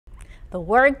The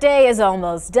workday is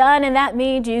almost done, and that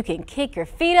means you can kick your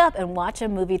feet up and watch a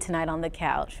movie tonight on the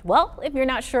couch. Well, if you're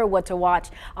not sure what to watch,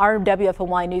 our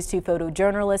WFMY News 2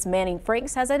 photojournalist Manning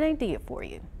Franks has an idea for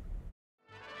you.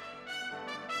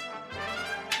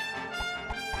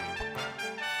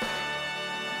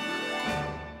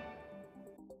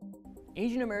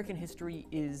 Asian American history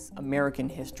is American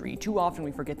history. Too often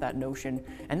we forget that notion,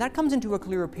 and that comes into a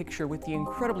clearer picture with the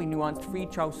incredibly nuanced Free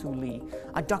Chol Soo Lee,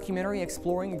 a documentary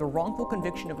exploring the wrongful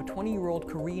conviction of a 20-year-old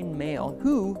Korean male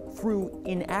who, through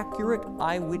inaccurate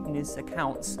eyewitness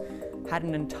accounts, had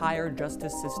an entire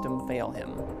justice system fail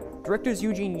him. Directors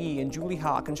Eugene Yi and Julie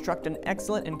Ha construct an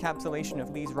excellent encapsulation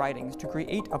of Lee's writings to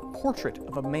create a portrait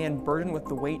of a man burdened with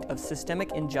the weight of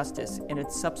systemic injustice and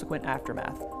its subsequent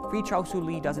aftermath. Free Chol Soo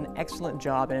Lee does an excellent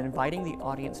job in inviting the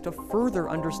audience to further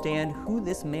understand who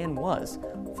this man was,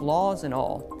 flaws and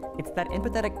all. It's that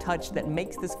empathetic touch that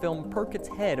makes this film perk its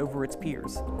head over its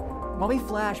peers. While we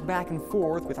flash back and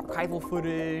forth with archival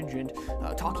footage and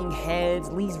talking heads,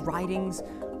 Lee's writings,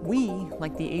 we,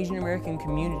 like the Asian American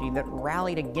community that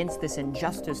rallied against this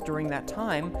injustice during that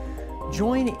time,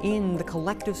 join in the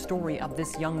collective story of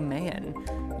this young man.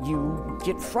 You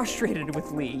get frustrated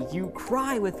with Lee, you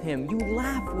cry with him, you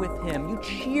laugh with him, you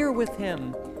cheer with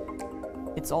him.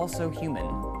 It's also human.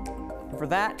 And for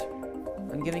that,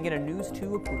 I'm giving it a News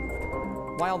 2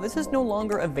 approved. While this is no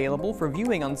longer available for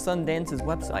viewing on Sundance's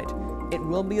website, it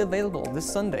will be available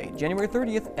this Sunday, January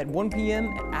 30th at 1 p.m.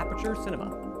 at Aperture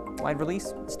Cinema. Wide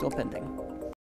release still pending.